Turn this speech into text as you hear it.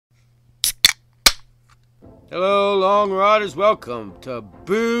Hello, Long Riders. Welcome to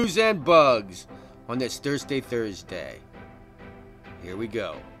Booze and Bugs on this Thursday. Here we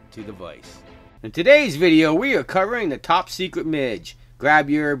go to the Vice. In today's video, we are covering the top secret midge. Grab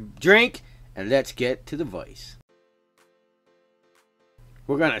your drink and let's get to the Vice.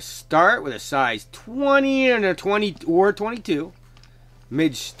 We're gonna start with a size 20 and a 20 or 22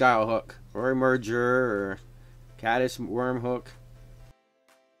 midge style hook, or emerger, or caddis worm hook.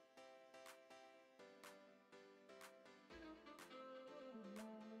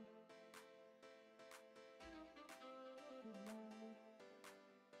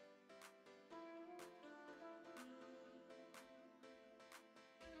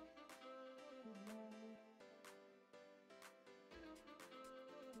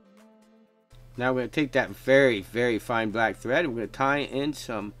 Now we're going to take that very, very fine black thread and we're going to tie in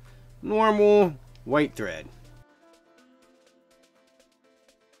some normal white thread.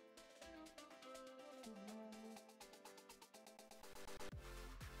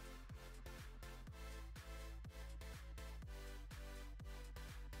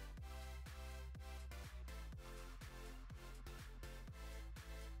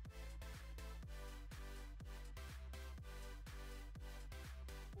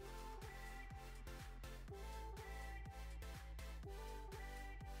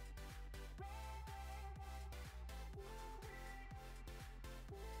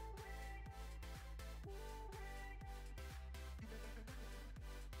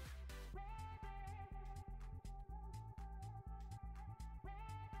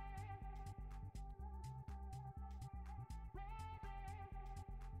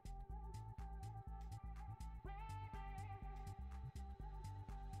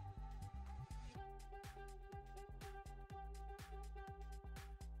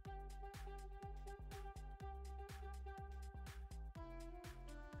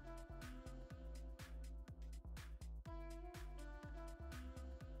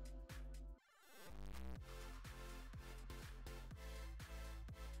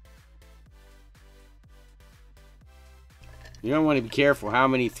 You don't want to be careful how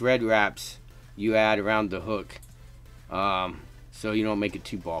many thread wraps you add around the hook, so you don't make it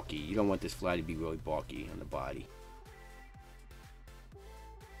too bulky. You don't want this fly to be really bulky on the body.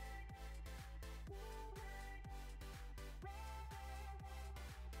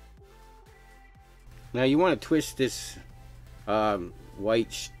 Now you want to twist this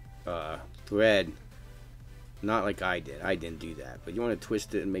white thread, not like I did. I didn't do that, but you want to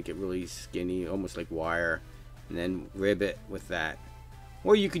twist it and make it really skinny, almost like wire. And then rib it with that,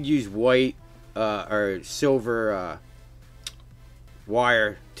 or you could use white or silver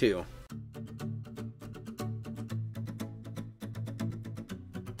wire too.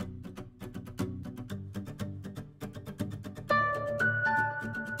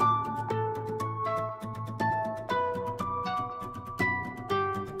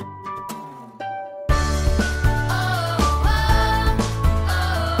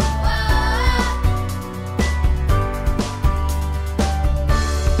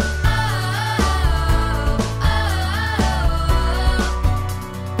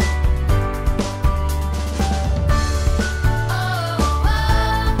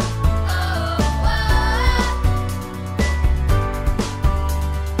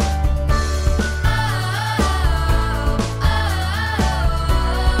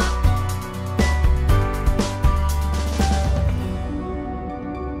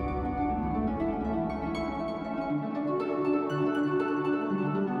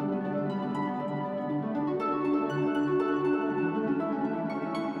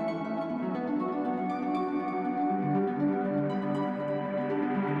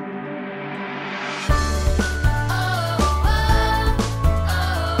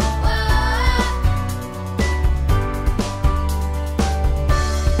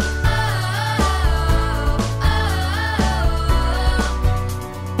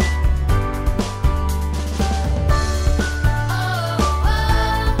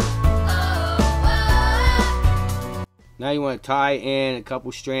 Now you want to tie in a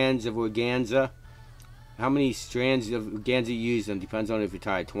couple strands of organza. How many strands of organza you use them depends on if you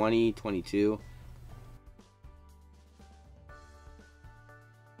tie 20, 22.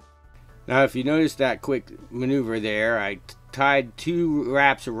 Now if you notice that quick maneuver there, I tied 2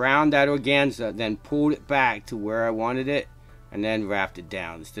 wraps around that organza, then pulled it back to where I wanted it, and then wrapped it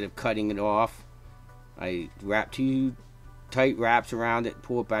down. Instead of cutting it off, I wrapped 2 tight wraps around it,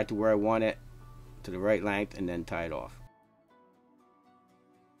 pull it back to where I want it, to the right length, and then tie it off.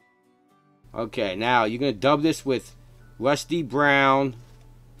 Okay, now you're going to dub this with rusty brown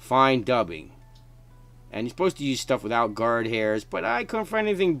fine dubbing. And you're supposed to use stuff without guard hairs, but I couldn't find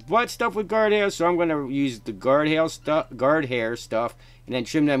anything but stuff with guard hairs, so I'm going to use the guard hair stuff, and then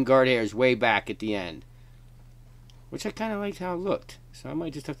trim them guard hairs way back at the end. Which I kind of liked how it looked. So I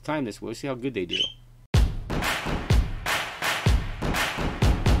might just have to time this. We'll see how good they do.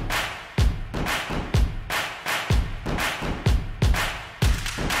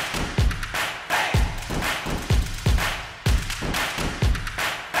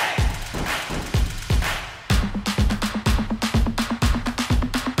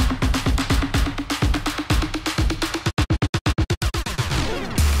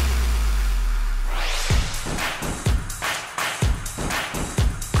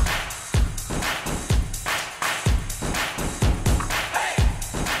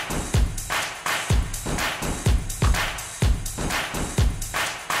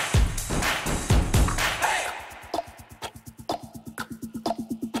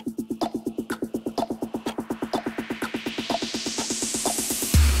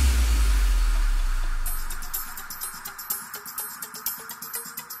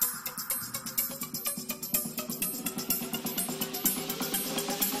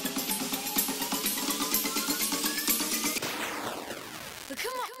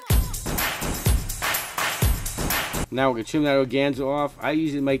 Now we're going to trim that organza off. I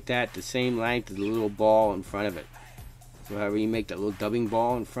usually make that the same length as the little ball in front of it. So however you make that little dubbing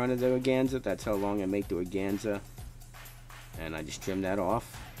ball in front of the organza, that's how long I make the organza. And I just trim that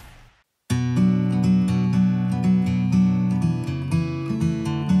off.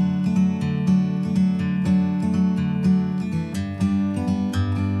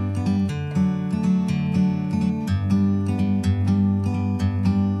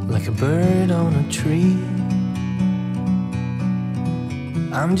 Like a bird on a tree,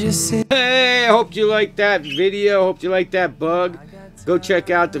 I'm just sitting. Hey, I hope you liked that video. Hope you liked that bug. Go check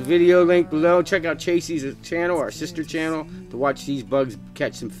out the video link below. Check out TRACYS channel, our sister channel, to watch these bugs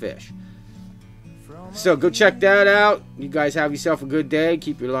catch some fish. So go check that out. You guys have yourself a good day.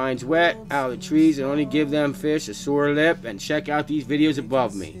 Keep your lines wet, out of the trees, and only give them fish a sore lip. And check out these videos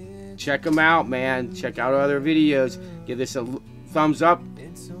above me. Check them out, man. Check out other videos. Give this a thumbs up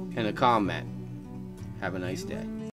and a comment. Have a nice day.